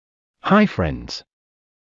Hi friends.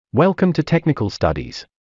 Welcome to Technical Studies.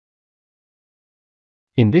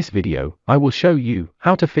 In this video, I will show you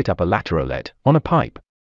how to fit up a laterolet on a pipe.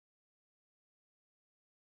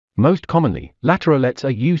 Most commonly, laterolets are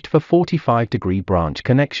used for 45-degree branch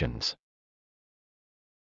connections.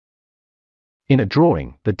 In a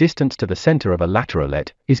drawing, the distance to the center of a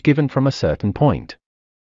laterolet is given from a certain point.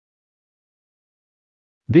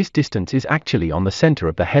 This distance is actually on the center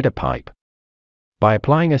of the header pipe. By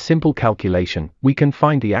applying a simple calculation, we can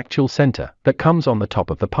find the actual center that comes on the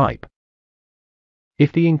top of the pipe.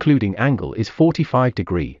 If the including angle is 45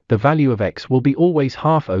 degree, the value of x will be always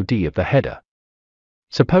half OD of the header.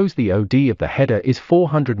 Suppose the OD of the header is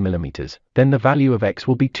 400 mm, then the value of x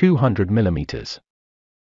will be 200 mm.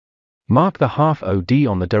 Mark the half OD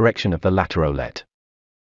on the direction of the laterolet.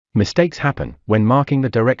 Mistakes happen when marking the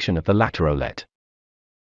direction of the laterolet.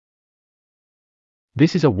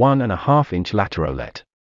 This is a 1.5 inch laterolet.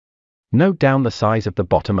 Note down the size of the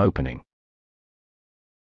bottom opening.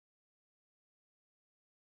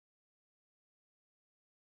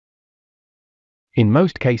 In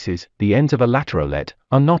most cases, the ends of a laterolet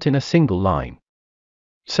are not in a single line.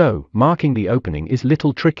 So, marking the opening is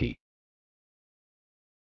little tricky.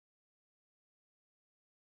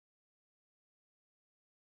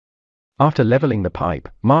 After leveling the pipe,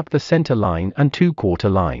 mark the center line and 2/4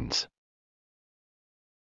 lines.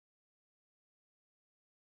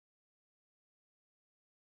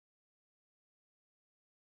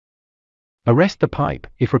 Arrest the pipe,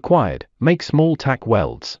 if required, make small tack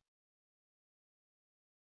welds.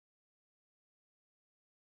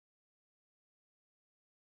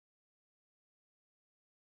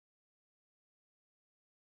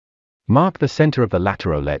 Mark the center of the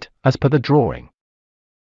laterolet, as per the drawing.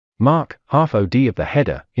 Mark half OD of the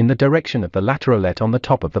header in the direction of the laterolet on the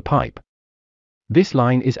top of the pipe. This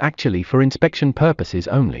line is actually for inspection purposes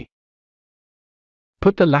only.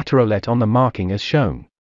 Put the laterolet on the marking as shown.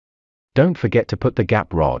 Don't forget to put the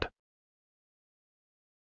gap rod.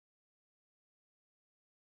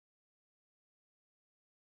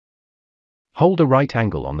 Hold a right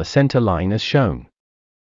angle on the center line as shown.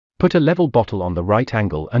 Put a level bottle on the right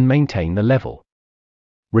angle and maintain the level.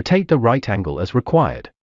 Rotate the right angle as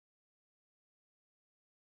required.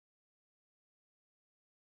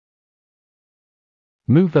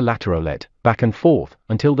 Move the laterolet back and forth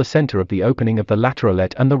until the center of the opening of the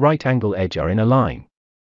laterolet and the right angle edge are in a line.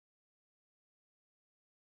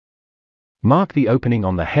 Mark the opening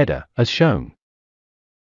on the header, as shown.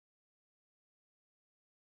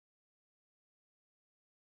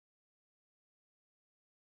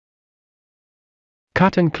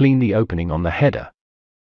 Cut and clean the opening on the header.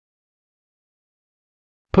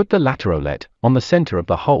 Put the laterolet on the center of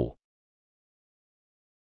the hole.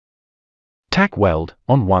 Tack weld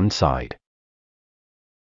on one side.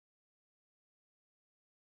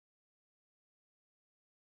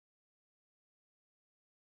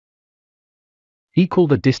 Equal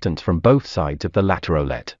the distance from both sides of the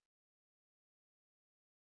laterolet.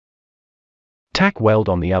 Tack weld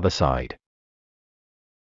on the other side.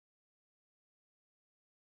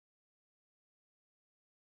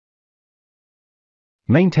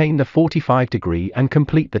 Maintain the 45 degree and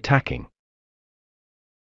complete the tacking.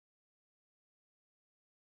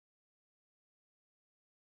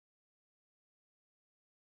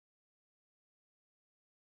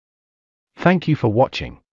 Thank you for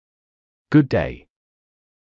watching. Good day.